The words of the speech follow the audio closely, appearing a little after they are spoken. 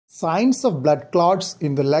Signs of blood clots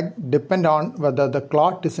in the leg depend on whether the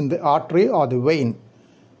clot is in the artery or the vein.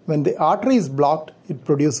 When the artery is blocked, it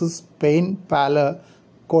produces pain, pallor,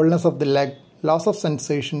 coldness of the leg, loss of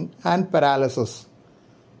sensation, and paralysis.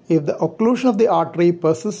 If the occlusion of the artery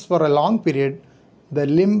persists for a long period, the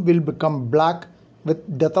limb will become black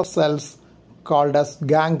with death of cells called as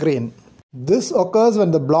gangrene. This occurs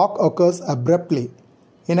when the block occurs abruptly.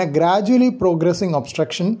 In a gradually progressing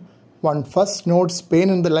obstruction, one first notes pain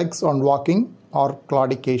in the legs on walking or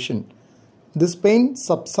claudication. This pain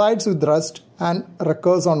subsides with rest and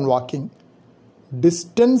recurs on walking.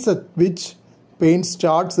 Distance at which pain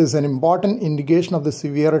starts is an important indication of the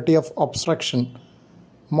severity of obstruction.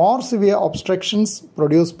 More severe obstructions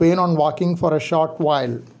produce pain on walking for a short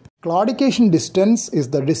while. Claudication distance is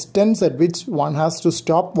the distance at which one has to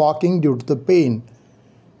stop walking due to the pain.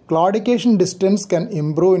 Claudication distance can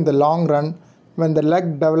improve in the long run when the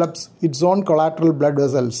leg develops its own collateral blood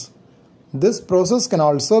vessels. This process can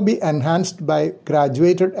also be enhanced by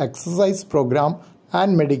graduated exercise program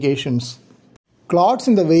and medications. Clots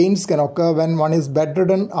in the veins can occur when one is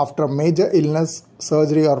bedridden after major illness,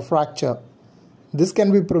 surgery or fracture. This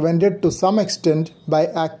can be prevented to some extent by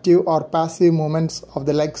active or passive movements of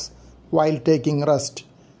the legs while taking rest.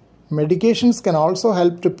 Medications can also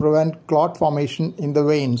help to prevent clot formation in the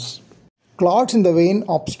veins. Clots in the vein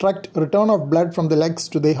obstruct return of blood from the legs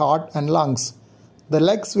to the heart and lungs. The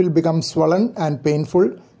legs will become swollen and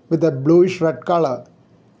painful with a bluish-red color.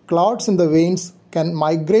 Clots in the veins can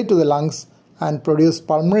migrate to the lungs and produce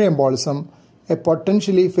pulmonary embolism, a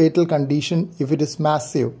potentially fatal condition if it is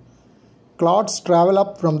massive. Clots travel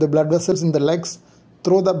up from the blood vessels in the legs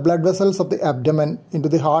through the blood vessels of the abdomen into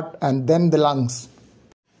the heart and then the lungs.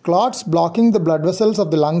 Clots blocking the blood vessels of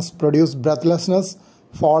the lungs produce breathlessness,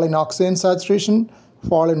 fall in oxygen saturation,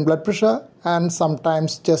 fall in blood pressure, and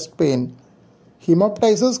sometimes chest pain.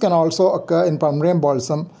 Hemoptysis can also occur in pulmonary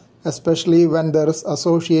embolism, especially when there is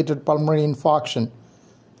associated pulmonary infarction.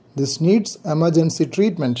 This needs emergency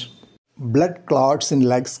treatment. Blood clots in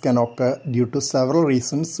legs can occur due to several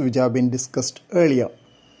reasons which have been discussed earlier.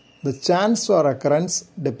 The chance for recurrence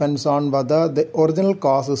depends on whether the original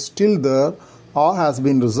cause is still there or has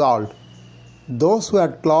been resolved. Those who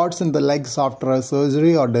had clots in the legs after a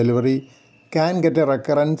surgery or delivery can get a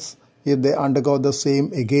recurrence if they undergo the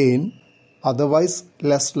same again, otherwise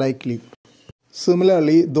less likely.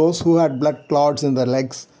 Similarly, those who had blood clots in the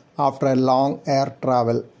legs after a long air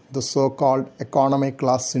travel, the so-called economy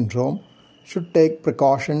class syndrome, should take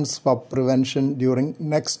precautions for prevention during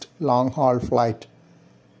next long-haul flight.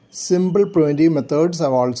 Simple preventive methods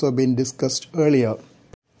have also been discussed earlier.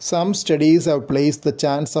 Some studies have placed the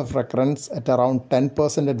chance of recurrence at around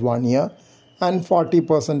 10% at 1 year and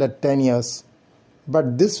 40% at 10 years.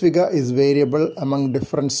 But this figure is variable among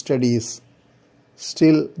different studies.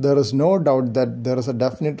 Still, there is no doubt that there is a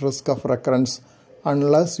definite risk of recurrence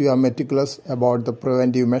unless you are meticulous about the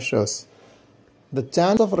preventive measures. The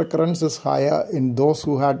chance of recurrence is higher in those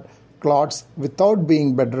who had clots without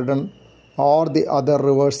being bedridden or the other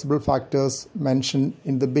reversible factors mentioned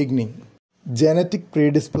in the beginning. Genetic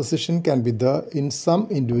predisposition can be there in some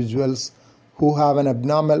individuals who have an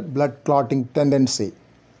abnormal blood clotting tendency.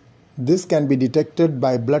 This can be detected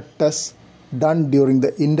by blood tests done during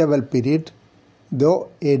the interval period, though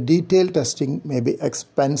a detailed testing may be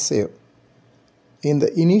expensive. In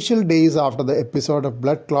the initial days after the episode of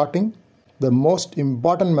blood clotting, the most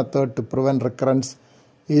important method to prevent recurrence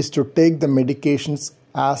is to take the medications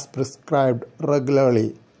as prescribed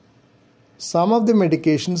regularly. Some of the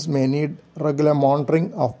medications may need regular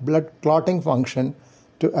monitoring of blood clotting function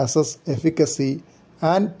to assess efficacy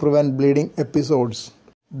and prevent bleeding episodes.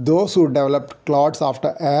 Those who developed clots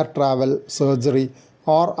after air travel, surgery,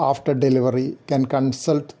 or after delivery can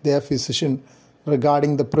consult their physician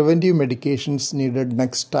regarding the preventive medications needed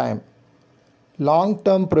next time.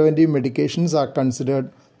 Long-term preventive medications are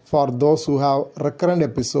considered for those who have recurrent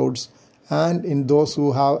episodes and in those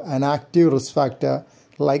who have an active risk factor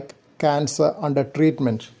like cancer under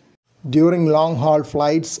treatment. During long-haul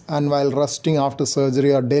flights and while resting after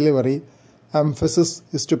surgery or delivery, emphasis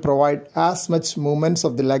is to provide as much movements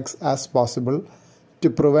of the legs as possible to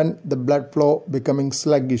prevent the blood flow becoming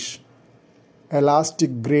sluggish.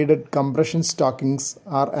 Elastic graded compression stockings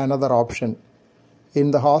are another option. In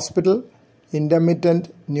the hospital,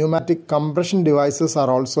 intermittent pneumatic compression devices are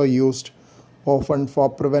also used, often for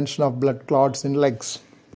prevention of blood clots in legs.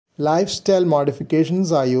 Lifestyle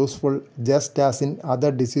modifications are useful just as in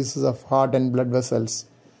other diseases of heart and blood vessels.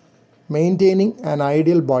 Maintaining an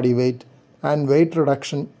ideal body weight and weight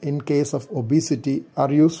reduction in case of obesity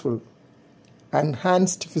are useful.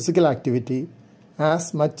 Enhanced physical activity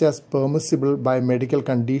as much as permissible by medical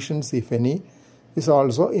conditions, if any, is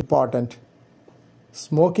also important.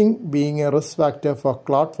 Smoking, being a risk factor for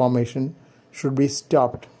clot formation, should be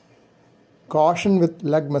stopped. Caution with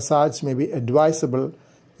leg massage may be advisable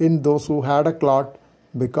in those who had a clot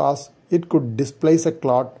because it could displace a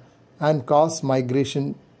clot and cause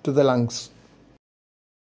migration to the lungs.